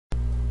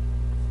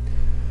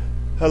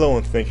Hello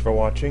and thank you for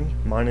watching.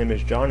 My name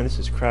is John and this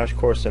is Crash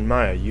Course in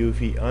Maya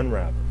UV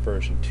Unwrap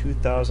version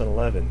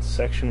 2011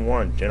 Section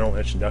 1 General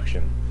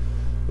Introduction.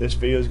 This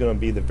video is going to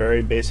be the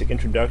very basic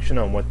introduction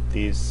on what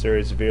these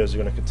series of videos are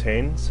going to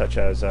contain, such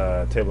as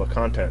table of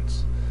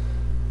contents.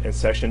 In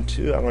Section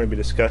 2 I'm going to be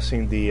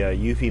discussing the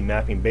UV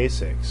mapping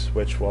basics,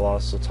 which will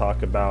also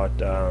talk about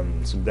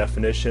some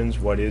definitions,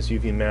 what is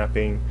UV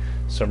mapping,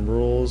 some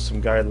rules,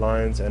 some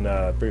guidelines,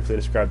 and briefly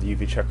describe the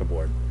UV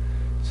checkerboard.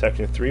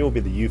 Section 3 will be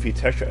the UV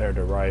texture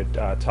editor, where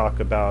I talk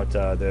about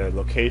the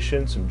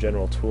location, some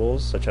general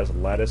tools such as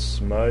lattice,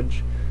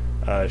 smudge,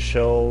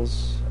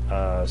 shells,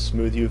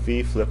 smooth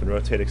UV, flip and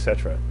rotate,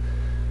 etc.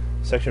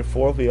 Section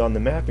 4 will be on the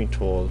mapping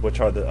tools, which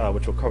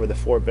will cover the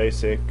 4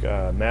 basic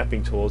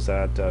mapping tools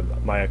that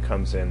Maya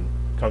comes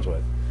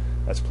with.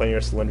 That's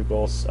planar,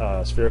 cylindrical,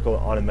 spherical,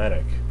 and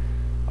automatic.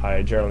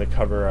 I generally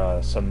cover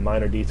some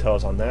minor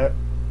details on that,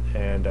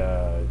 and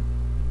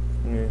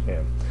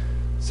yeah.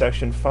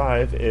 Section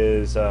 5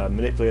 is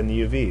manipulating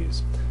the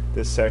UVs.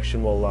 This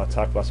section will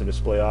talk about some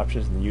display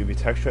options in the UV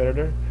texture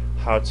editor,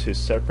 how to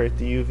separate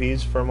the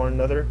UVs from one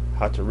another,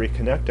 how to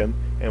reconnect them,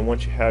 and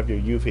once you have your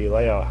UV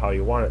layout how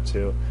you want it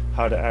to,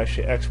 how to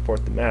actually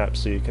export the map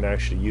so you can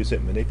actually use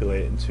it and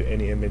manipulate it into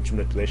any image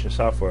manipulation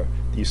software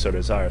that you so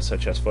desire,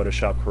 such as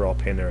Photoshop, Corel,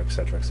 Painter,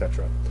 etc.,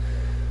 etc.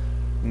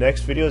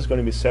 Next video is going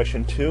to be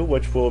Section 2,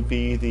 which will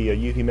be the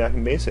UV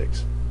mapping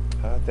basics.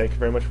 Thank you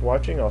very much for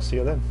watching. I'll see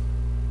you then.